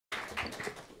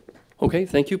Okay,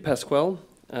 thank you, Pascual.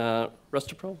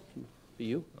 Restrepo, be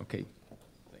you. Okay,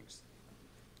 thanks.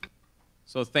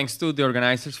 So thanks to the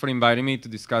organizers for inviting me to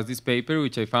discuss this paper,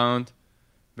 which I found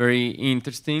very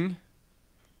interesting.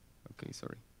 Okay,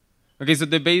 sorry. Okay, so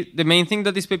the main thing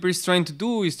that this paper is trying to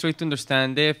do is try to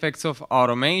understand the effects of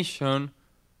automation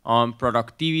on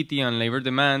productivity and labor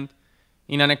demand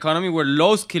in an economy where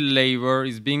low-skilled labor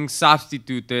is being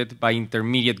substituted by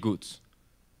intermediate goods.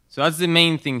 So that's the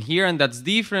main thing here, and that's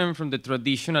different from the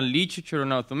traditional literature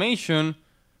on automation,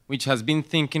 which has been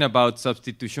thinking about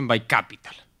substitution by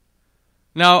capital.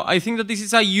 Now, I think that this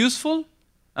is a useful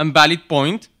and valid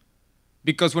point,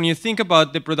 because when you think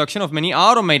about the production of many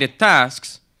automated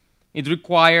tasks, it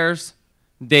requires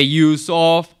the use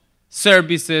of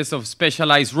services of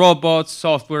specialized robots,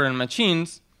 software, and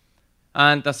machines.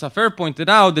 And as Zafer pointed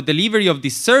out, the delivery of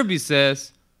these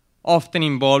services often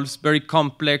involves very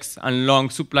complex and long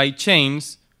supply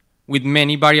chains with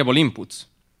many variable inputs.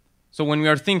 So when we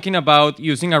are thinking about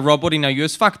using a robot in a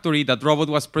US factory, that robot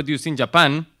was produced in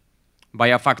Japan by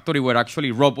a factory where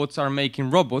actually robots are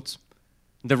making robots.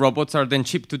 The robots are then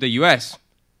shipped to the US.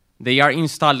 They are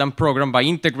installed and programmed by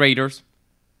integrators.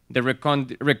 The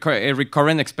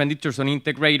recurrent expenditures on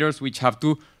integrators, which have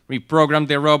to reprogram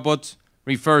the robots,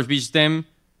 refurbish them,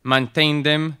 maintain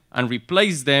them, and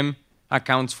replace them,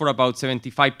 accounts for about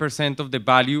 75% of the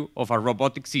value of a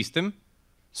robotic system.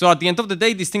 So at the end of the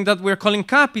day, this thing that we're calling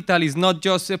capital is not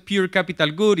just a pure capital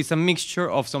good, it's a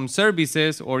mixture of some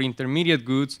services or intermediate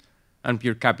goods and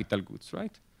pure capital goods,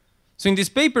 right? So in this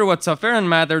paper, what Zafer and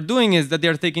Matt are doing is that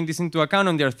they're taking this into account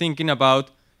and they're thinking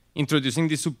about introducing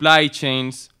the supply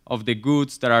chains of the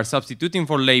goods that are substituting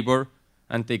for labor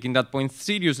and taking that point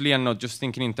seriously and not just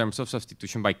thinking in terms of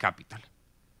substitution by capital.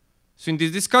 So in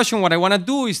this discussion, what I want to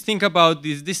do is think about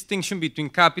this distinction between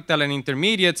capital and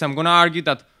intermediates. I'm going to argue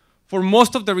that for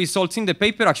most of the results in the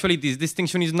paper, actually this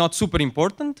distinction is not super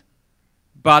important.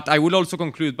 But I will also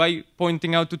conclude by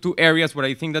pointing out to two areas where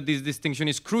I think that this distinction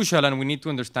is crucial and we need to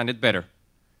understand it better.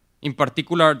 In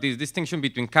particular, this distinction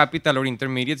between capital or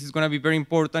intermediates is going to be very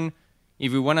important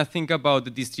if we want to think about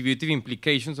the distributive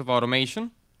implications of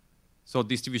automation. So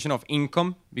distribution of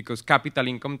income, because capital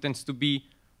income tends to be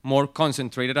more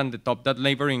concentrated on the top than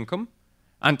labor income.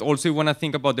 And also we want to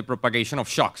think about the propagation of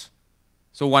shocks.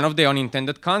 So one of the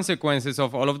unintended consequences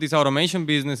of all of these automation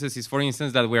businesses is, for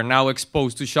instance, that we're now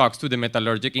exposed to shocks to the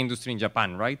metallurgic industry in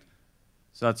Japan, right?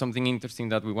 So that's something interesting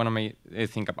that we want to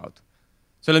think about.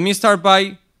 So let me start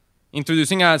by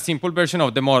introducing a simple version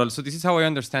of the model. So this is how I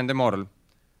understand the model.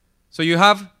 So you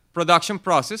have production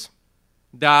process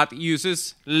that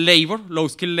uses labor,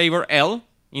 low-skilled labor L,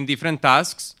 in different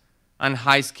tasks, and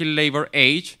high-skilled labor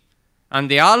H. And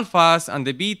the alphas and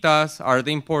the betas are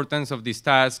the importance of these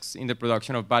tasks in the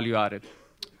production of value added.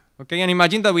 Okay, and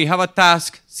imagine that we have a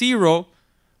task 0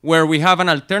 where we have an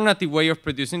alternative way of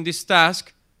producing this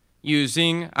task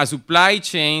using a supply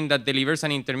chain that delivers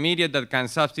an intermediate that can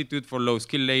substitute for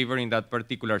low-skilled labor in that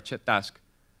particular task.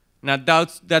 Now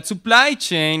that supply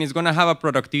chain is going to have a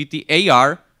productivity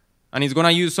AR, and it's going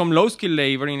to use some low-skilled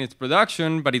labor in its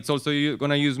production, but it's also going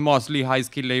to use mostly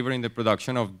high-skilled labor in the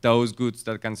production of those goods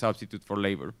that can substitute for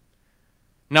labor.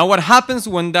 Now, what happens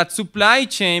when that supply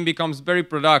chain becomes very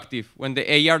productive? When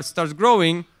the AR starts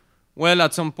growing, well,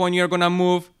 at some point, you're going to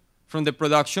move from the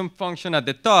production function at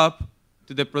the top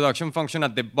to the production function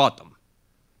at the bottom.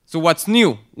 So what's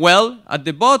new? Well, at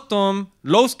the bottom,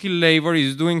 low-skilled labor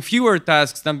is doing fewer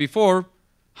tasks than before.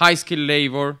 High-skilled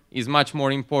labor is much more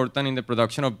important in the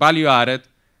production of value added.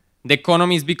 The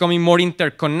economy is becoming more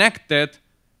interconnected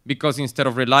because instead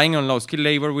of relying on low-skilled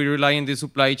labor, we rely on the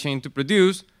supply chain to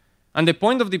produce. And the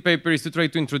point of the paper is to try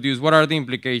to introduce what are the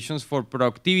implications for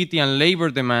productivity and labor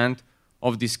demand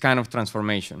of this kind of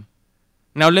transformation.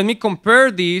 Now, let me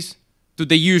compare this to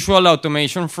the usual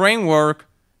automation framework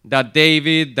that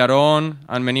David, Daron,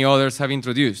 and many others have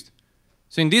introduced.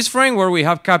 So in this framework, we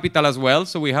have capital as well.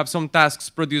 So we have some tasks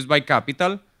produced by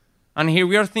capital. And here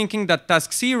we are thinking that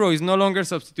task 0 is no longer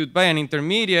substituted by an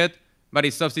intermediate, but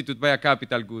is substituted by a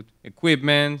capital good,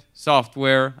 equipment,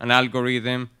 software, an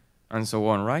algorithm, and so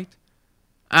on, right?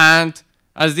 And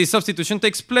as this substitution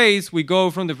takes place, we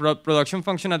go from the production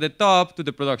function at the top to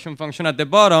the production function at the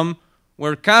bottom,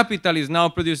 where capital is now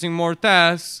producing more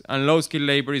tasks and low-skilled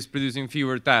labor is producing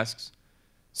fewer tasks.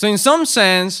 So in some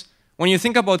sense, when you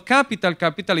think about capital,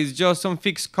 capital is just some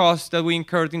fixed costs that we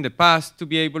incurred in the past to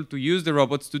be able to use the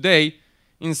robots today.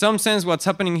 In some sense, what's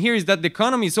happening here is that the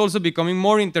economy is also becoming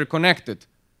more interconnected,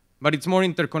 but it's more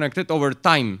interconnected over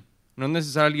time, not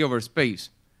necessarily over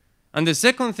space. And the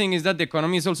second thing is that the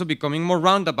economy is also becoming more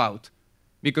roundabout,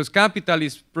 because capital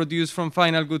is produced from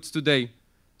final goods today.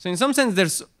 So in some sense,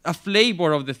 there's a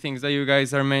flavor of the things that you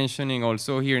guys are mentioning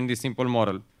also here in this simple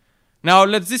model. Now,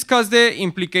 let's discuss the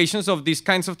implications of these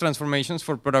kinds of transformations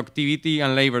for productivity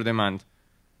and labor demand.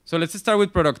 So let's start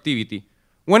with productivity.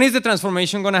 When is the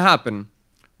transformation going to happen?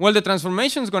 Well, the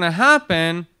transformation is going to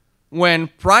happen when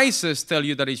prices tell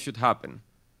you that it should happen.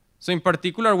 So in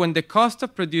particular, when the cost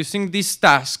of producing this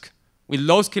task with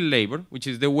low-skilled labor, which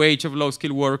is the wage of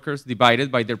low-skilled workers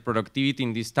divided by their productivity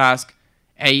in this task,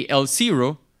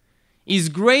 AL0, is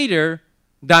greater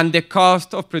than the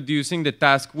cost of producing the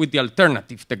task with the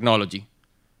alternative technology,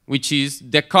 which is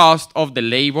the cost of the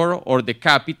labor or the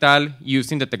capital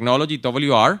using the technology,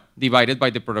 WR, divided by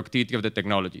the productivity of the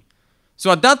technology. So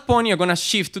at that point, you're going to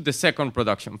shift to the second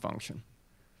production function.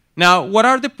 Now, what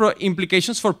are the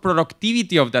implications for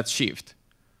productivity of that shift?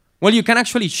 Well, you can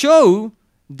actually show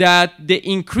that the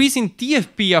increase in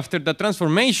TFP after the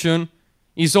transformation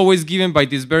is always given by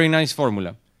this very nice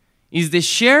formula. Is the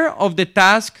share of the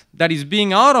task that is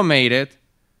being automated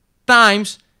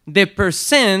times the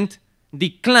percent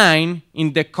decline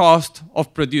in the cost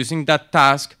of producing that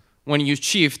task when you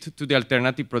shift to the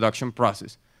alternative production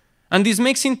process. And this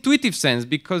makes intuitive sense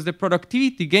because the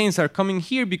productivity gains are coming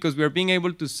here because we are being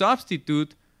able to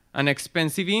substitute an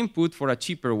expensive input for a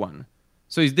cheaper one.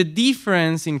 So it's the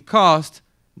difference in cost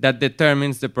that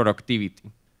determines the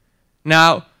productivity.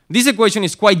 Now, this equation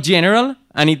is quite general,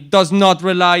 and it does not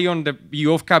rely on the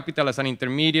view of capital as an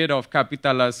intermediate, of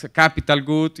capital as a capital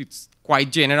good. It's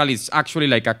quite general. It's actually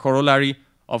like a corollary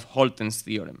of Holton's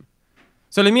theorem.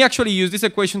 So let me actually use this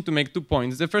equation to make 2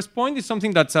 points. The first point is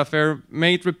something that Zafer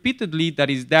made repeatedly, that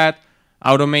is that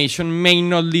automation may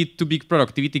not lead to big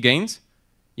productivity gains.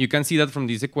 You can see that from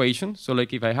this equation. So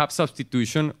like if I have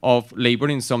substitution of labor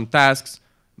in some tasks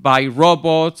by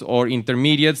robots or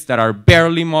intermediates that are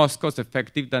barely more cost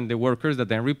effective than the workers that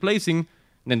they're replacing,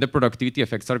 then the productivity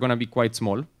effects are going to be quite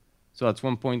small. So that's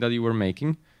one point that you were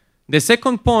making. The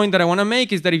second point that I want to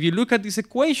make is that if you look at this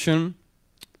equation,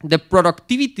 the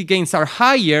productivity gains are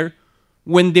higher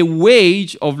when the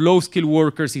wage of low-skilled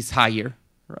workers is higher,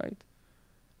 right?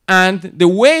 And the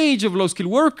wage of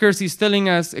low-skilled workers is telling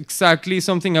us exactly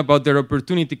something about their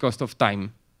opportunity cost of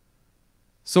time.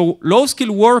 So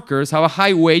low-skilled workers have a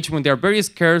high wage when they are very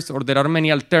scarce or there are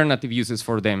many alternative uses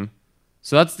for them.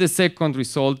 So that's the second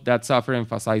result that Zafer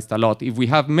emphasized a lot. If we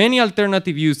have many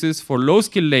alternative uses for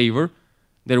low-skilled labor,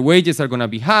 their wages are going to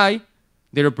be high,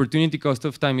 their opportunity cost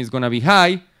of time is going to be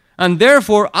high, and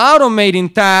therefore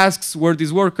automating tasks where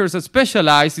these workers are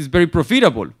specialized is very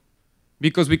profitable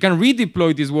because we can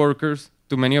redeploy these workers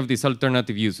to many of these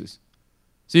alternative uses.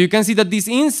 So you can see that this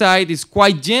insight is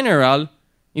quite general.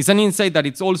 It's an insight that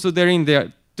it's also there in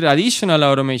the traditional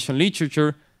automation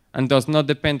literature and does not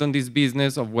depend on this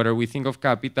business of whether we think of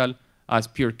capital as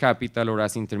pure capital or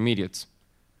as intermediates.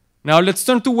 Now let's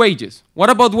turn to wages. What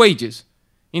about wages?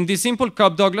 In this simple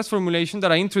Cobb-Douglas formulation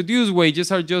that I introduced,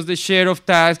 wages are just the share of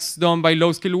tasks done by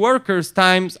low-skilled workers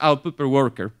times output per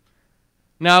worker.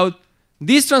 Now,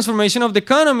 this transformation of the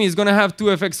economy is going to have two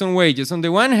effects on wages. On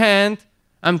the one hand,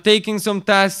 I'm taking some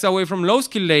tasks away from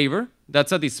low-skilled labor.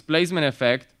 That's a displacement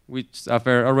effect, which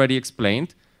Zafer already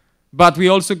explained. But we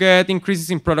also get increases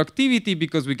in productivity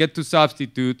because we get to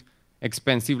substitute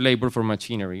expensive labor for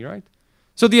machinery, right?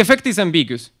 So the effect is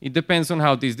ambiguous. It depends on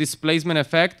how this displacement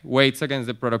effect weights against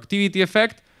the productivity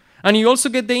effect. And you also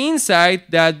get the insight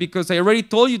that because I already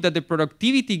told you that the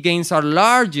productivity gains are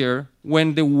larger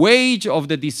when the wage of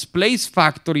the displaced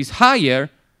factor is higher,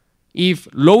 if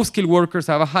low-skilled workers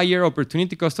have a higher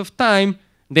opportunity cost of time,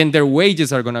 then their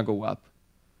wages are going to go up.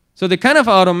 So the kind of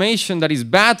automation that is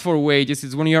bad for wages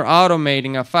is when you're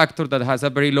automating a factor that has a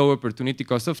very low opportunity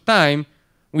cost of time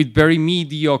with very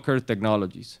mediocre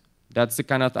technologies. That's the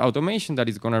kind of automation that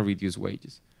is going to reduce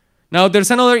wages. Now, there's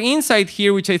another insight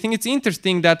here, which I think it's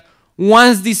interesting, that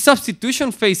once the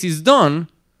substitution phase is done,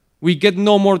 we get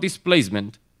no more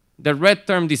displacement. The red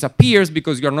term disappears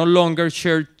because you're no longer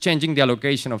changing the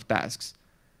allocation of tasks.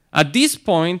 At this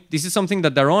point, this is something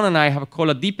that Daron and I have called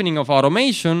a deepening of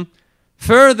automation.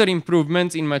 Further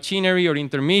improvements in machinery or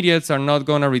intermediates are not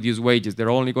going to reduce wages. They're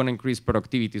only going to increase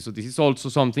productivity. So this is also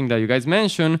something that you guys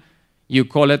mentioned. You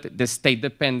call it the state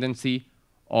dependency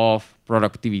of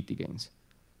productivity gains.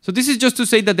 So this is just to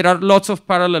say that there are lots of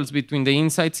parallels between the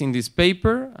insights in this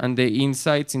paper and the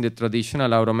insights in the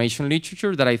traditional automation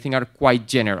literature that I think are quite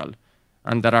general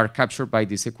and that are captured by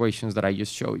these equations that I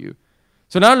just showed you.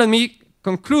 So now let me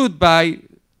conclude by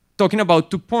talking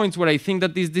about 2 points where I think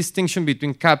that this distinction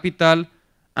between capital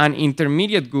and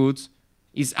intermediate goods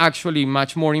is actually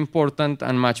much more important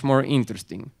and much more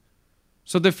interesting.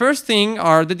 So the first thing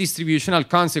are the distributional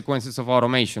consequences of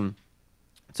automation.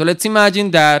 So let's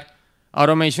imagine that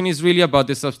automation is really about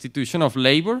the substitution of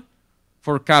labor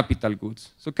for capital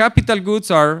goods. So capital goods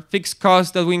are fixed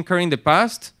costs that we incur in the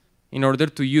past in order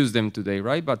to use them today,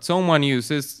 right? But someone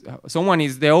is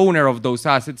the owner of those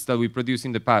assets that we produced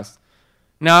in the past.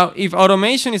 Now, if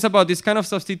automation is about this kind of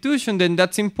substitution, then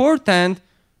that's important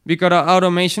because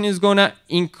automation is going to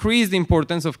increase the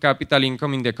importance of capital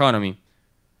income in the economy.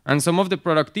 And some of the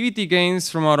productivity gains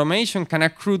from automation can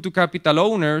accrue to capital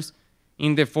owners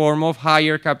in the form of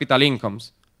higher capital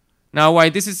incomes. Now, why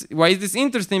is this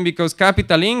interesting? Because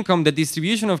capital income, the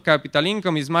distribution of capital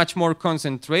income is much more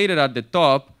concentrated at the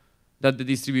top than the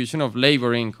distribution of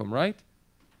labor income, right?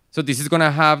 So this is going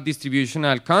to have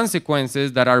distributional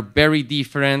consequences that are very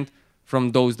different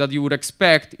from those that you would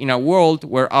expect in a world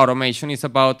where automation is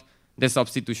about the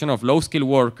substitution of low-skilled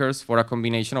workers for a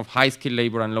combination of high-skilled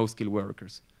labor and low-skilled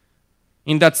workers.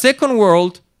 In that second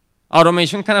world,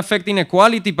 automation can affect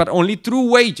inequality, but only through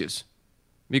wages,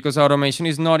 because automation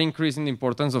is not increasing the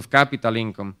importance of capital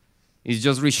income. It's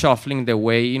just reshuffling the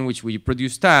way in which we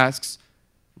produce tasks,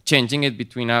 changing it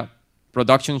between a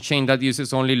production chain that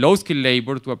uses only low-skilled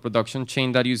labor to a production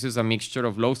chain that uses a mixture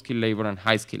of low-skilled labor and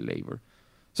high-skilled labor.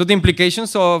 So the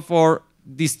implications for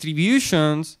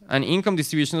distributions and income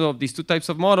distributions of these two types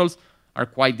of models are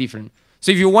quite different.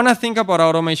 So if you want to think about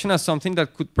automation as something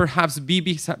that could perhaps be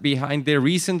behind the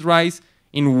recent rise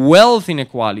in wealth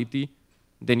inequality,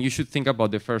 then you should think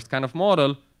about the first kind of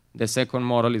model. The second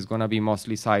model is going to be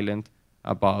mostly silent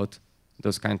about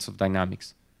those kinds of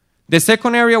dynamics. The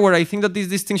second area where I think that this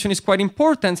distinction is quite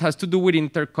important has to do with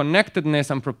interconnectedness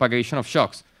and propagation of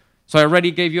shocks. So I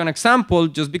already gave you an example.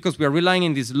 Just because we are relying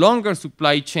on these longer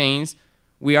supply chains,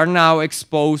 we are now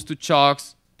exposed to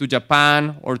shocks to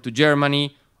Japan or to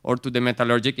Germany or to the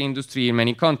metallurgic industry in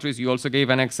many countries. You also gave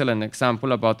an excellent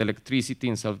example about electricity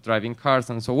and self-driving cars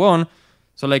and so on.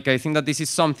 So I think that this is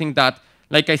something that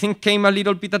I think came a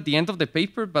little bit at the end of the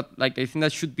paper, but I think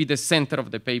that should be the center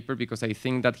of the paper because I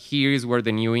think that here is where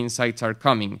the new insights are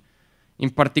coming. In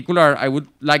particular, I would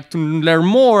like to learn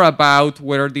more about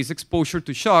whether this exposure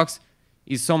to shocks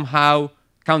is somehow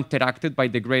counteracted by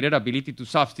the greater ability to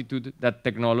substitute that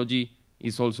technology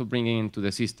is also bringing into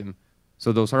the system.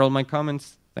 So those are all my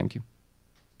comments. Thank you.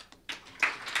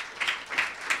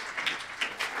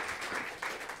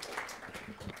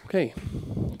 Okay,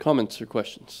 comments or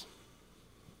questions?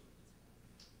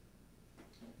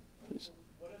 Please.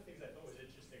 One of the things I thought was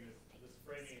interesting is this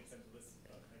framing in terms of this.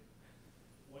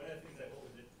 One of the things I thought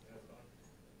was interesting.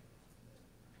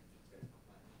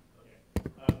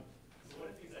 So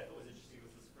one of the things I thought was interesting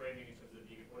was this framing in terms of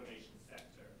being an automation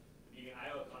sector. Being an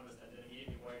IO economist, and then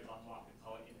immediately worried about market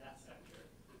power in that sector.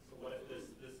 So what if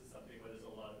this is something where there's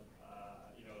a lot of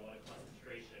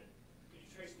concentration? Could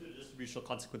you trace through the distributional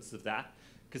consequences of that?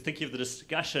 Because thinking of the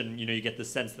discussion, you get the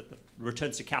sense that the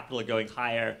returns to capital are going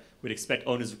higher. We'd expect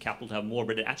owners of capital to have more,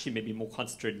 but it actually may be more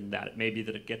concentrated than that. It may be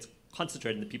that it gets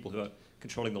concentrated in the people who are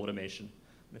controlling the automation.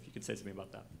 And if you could say something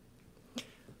about that.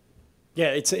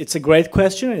 Yeah, it's a great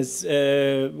question.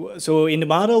 So in the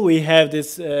model we have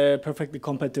this perfectly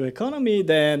competitive economy.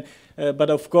 Then, but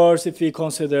of course, if we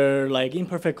consider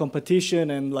imperfect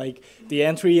competition and the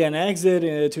entry and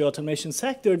exit to automation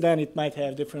sector, then it might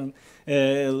have different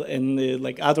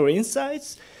other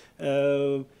insights.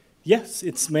 Yes,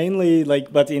 it's mainly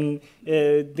but in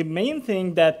the main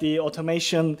thing that the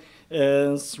automation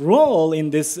role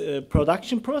in this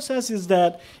production process is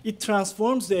that it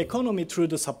transforms the economy through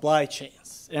the supply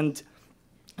chains. And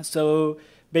so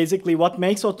basically what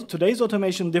makes today's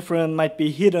automation different might be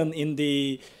hidden in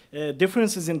the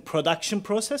differences in production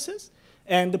processes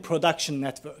and the production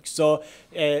networks. So,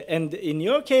 and in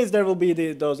your case, there will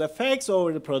be those effects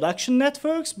over the production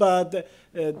networks, but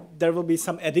there will be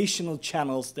some additional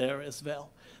channels there as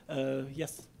well.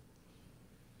 Yes.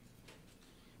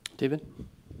 David?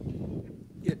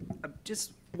 Yeah,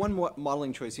 just one more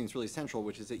modeling choice seems really central,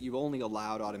 which is that you've only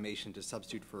allowed automation to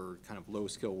substitute for kind of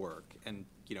low-skill work. And,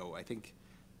 I think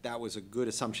that was a good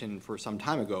assumption for some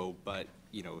time ago, but,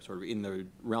 sort of in the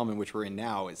realm in which we're in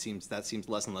now, that seems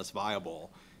less and less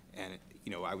viable. And,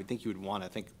 I would think you would want to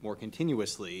think more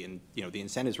continuously. And, the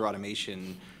incentives for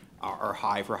automation are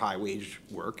high for high-wage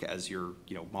work, as your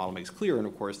model makes clear. And,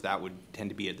 of course, that would tend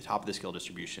to be at the top of the skill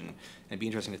distribution. And it'd be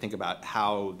interesting to think about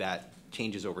how that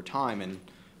changes over time and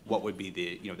what would be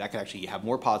that could actually have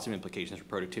more positive implications for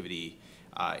productivity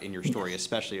in your story,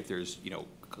 especially if there's,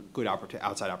 good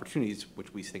outside opportunities,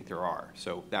 which we think there are.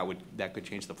 So that could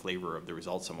change the flavor of the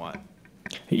results somewhat.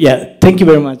 Yeah, thank you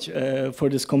very much for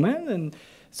this comment. And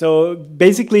so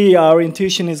basically our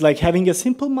intuition is having a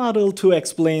simple model to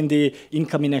explain the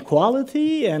income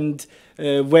inequality and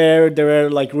where there are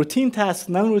like routine tasks,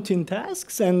 non-routine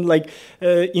tasks, and like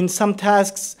in some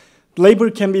tasks, labor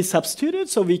can be substituted,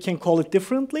 so we can call it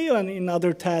differently, and in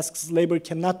other tasks, labor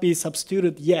cannot be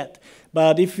substituted yet.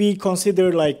 But if we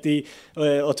consider like the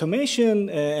automation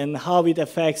and how it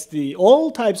affects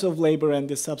all types of labor and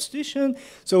the substitution,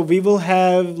 so we will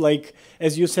have, like,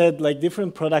 as you said, like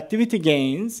different productivity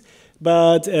gains.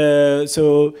 But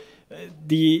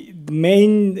the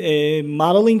main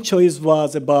modeling choice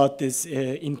was about this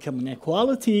income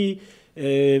inequality,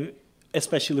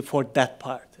 especially for that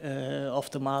part of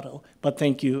the model. But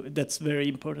thank you, that's a very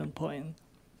important point.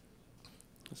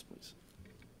 Yes, please.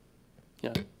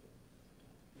 Yeah.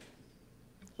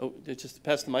 Oh, just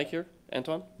pass the mic here,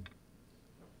 Anton.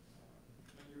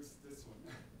 I'll use this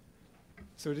one.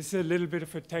 So this is a little bit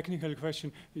of a technical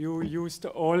question. You used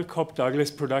all Cobb-Douglas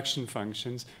production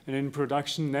functions, and in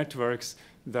production networks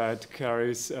that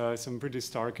carries some pretty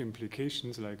stark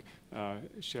implications, like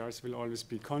shares will always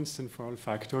be constant for all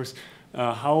factors.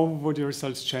 How would your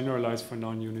results generalize for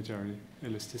non-unitary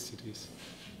elasticities?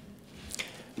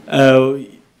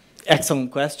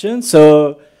 Excellent question.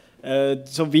 So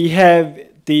we have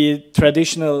the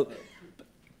traditional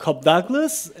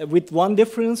Cobb-Douglas with one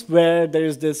difference, where there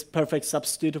is this perfect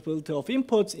substitutability of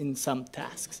inputs in some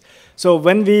tasks. So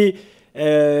when we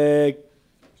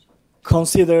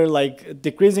consider like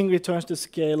decreasing returns to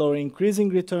scale or increasing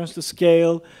returns to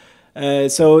scale,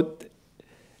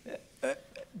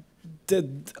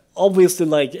 obviously,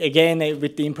 like again,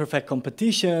 with the imperfect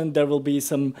competition, there will be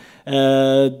some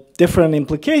different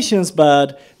implications,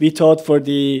 but we thought for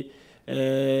the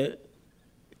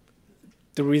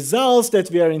results that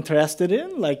we are interested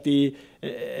in, like the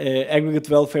aggregate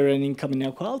welfare and income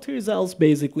inequality results,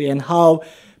 basically, and how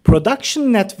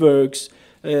production networks,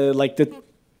 like the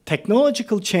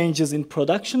technological changes in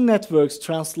production networks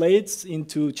translates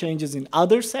into changes in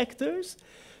other sectors.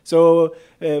 So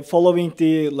following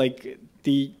the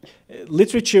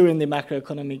literature in the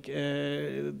macroeconomic,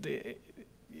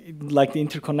 like the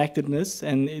interconnectedness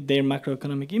and their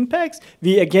macroeconomic impacts,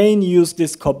 we again use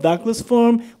this Cobb-Douglas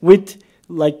form with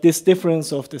like this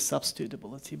difference of the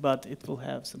substitutability, but it will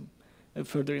have some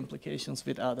further implications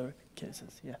with other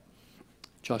cases. Yeah.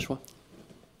 Joshua.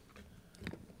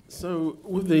 So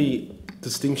with the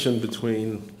distinction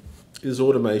between, is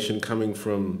automation coming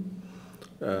from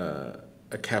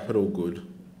a capital good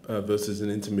versus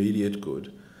an intermediate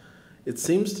good, it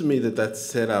seems to me that that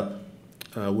setup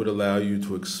would allow you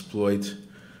to exploit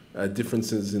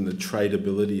differences in the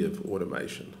tradability of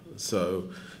automation. So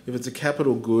if it's a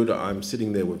capital good, I'm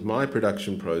sitting there with my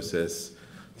production process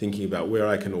thinking about where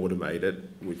I can automate it,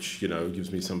 which, you know,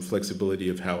 gives me some flexibility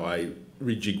of how I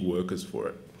rejig workers for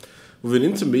it. With an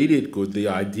intermediate good, the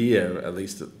idea, at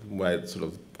least the way it sort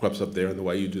of crops up there and the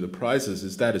way you do the prices,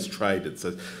 is that it's traded.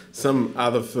 So some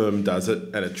other firm does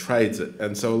it and it trades it.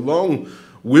 And so along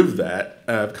with that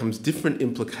comes different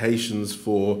implications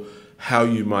for how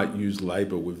you might use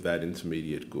labour with that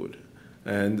intermediate good.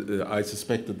 And I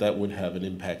suspect that that would have an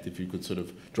impact if you could sort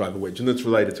of drive a wedge. And that's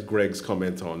related to Greg's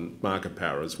comment on market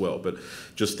power as well. But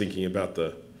just thinking about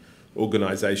the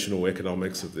organisational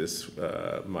economics of this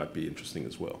might be interesting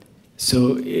as well.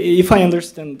 So if I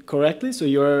understand correctly, so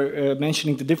you're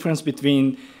mentioning the difference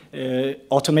between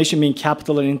automation being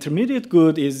capital and intermediate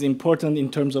good is important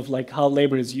in terms of like how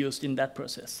labor is used in that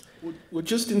process. Well,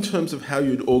 just in terms of how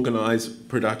you'd organise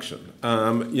production.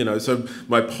 You know, so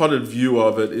my potted view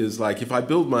of it is like if I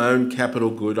build my own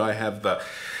capital good, I have the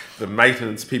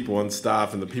maintenance people on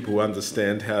staff and the people who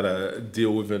understand how to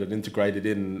deal with it and integrate it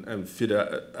in and fit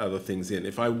other things in.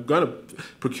 If I'm going to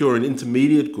procure an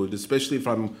intermediate good, especially if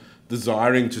I'm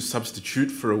desiring to substitute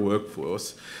for a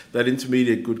workforce, that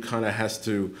intermediate good kind of has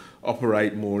to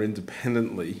operate more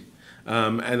independently.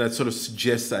 And that sort of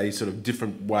suggests a sort of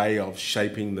different way of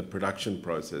shaping the production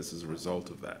process as a result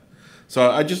of that. So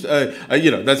I just,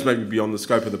 you know, that's maybe beyond the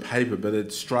scope of the paper, but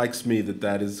it strikes me that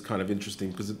that is kind of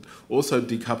interesting because it also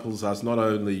decouples us not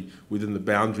only within the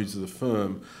boundaries of the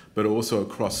firm, but also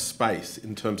across space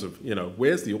in terms of, you know,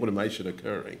 where's the automation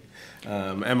occurring?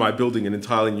 Am I building an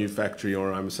entirely new factory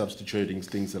or am I substituting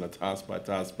things on a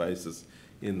task-by-task basis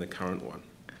in the current one?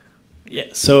 Yeah,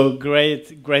 so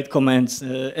great comments.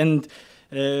 And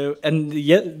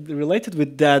yet related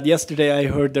with that, yesterday I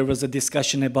heard there was a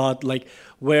discussion about like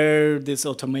where this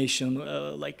automation,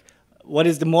 like what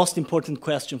is the most important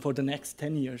question for the next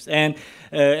 10 years? And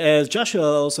as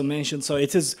Joshua also mentioned, so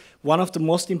it is one of the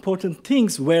most important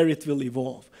things where it will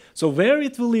evolve. So where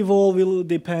it will evolve will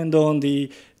depend on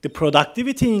the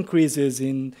productivity increases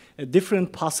in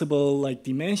different possible like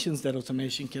dimensions that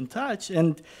automation can touch.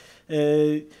 And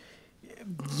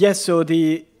yes, so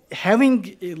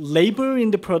having labor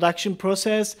in the production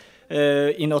process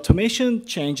in automation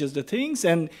changes the things,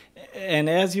 and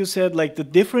as you said, like the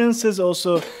differences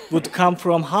also would come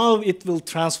from how it will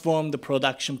transform the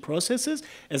production processes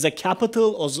as a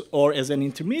capital or as an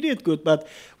intermediate good. But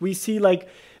we see like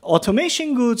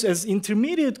automation goods as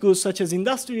intermediate goods, such as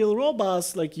industrial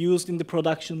robots, like used in the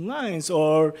production lines,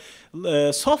 or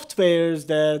softwares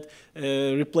that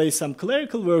replace some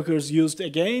clerical workers used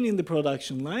again in the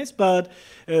production lines. But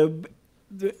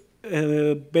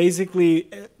basically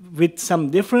with some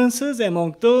differences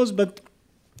among those, but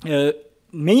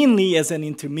mainly as an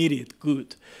intermediate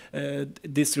good,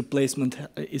 this replacement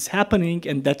is happening,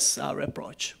 and that's our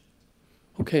approach.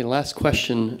 Okay, last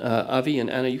question. Avi and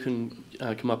Anna, you can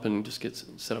come up and just get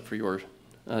set up for your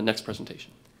next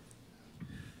presentation.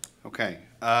 Okay.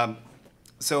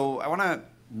 So I want to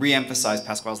re-emphasize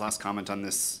Pascual's last comment on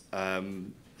this,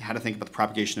 how to think about the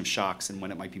propagation of shocks and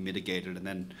when it might be mitigated. And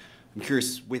then I'm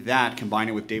curious, with that, combine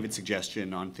it with David's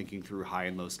suggestion on thinking through high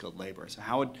and low skilled labor. So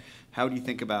how do you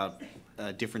think about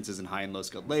differences in high and low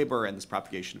skilled labor and this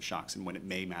propagation of shocks and when it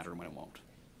may matter and when it won't?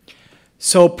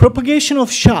 So propagation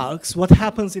of shocks, what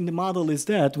happens in the model is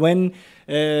that when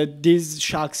these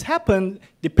shocks happen,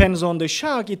 depends on the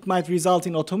shock, it might result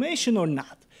in automation or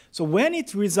not. So when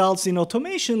it results in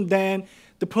automation, then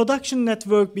the production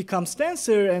network becomes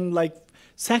denser and like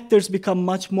sectors become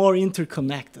much more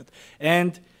interconnected.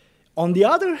 And on the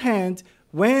other hand,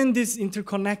 when this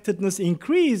interconnectedness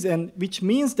increases, and which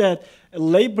means that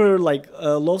labor, like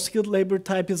low-skilled labor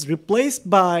type, is replaced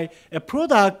by a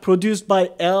product produced by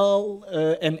L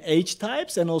and H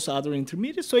types and also other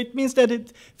intermediates. So it means that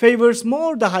it favors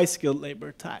more the high-skilled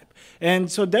labor type.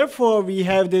 And so therefore, we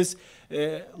have this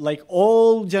like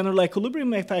all general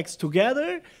equilibrium effects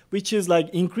together, which is like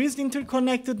increased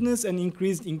interconnectedness and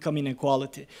increased income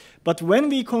inequality. But when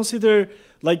we consider,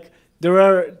 like, there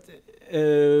are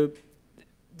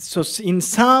so in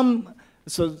some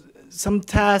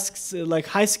tasks like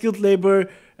high-skilled labor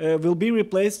will be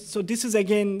replaced. So this is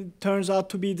again turns out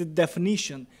to be the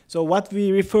definition. So what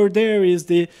we refer there is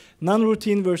the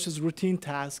non-routine versus routine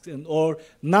tasks, and or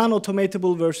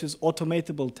non-automatable versus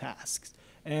automatable tasks.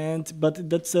 But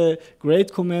that's a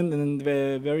great comment and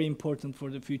very important for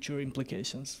the future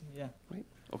implications. Yeah. Right.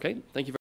 Okay. Thank you very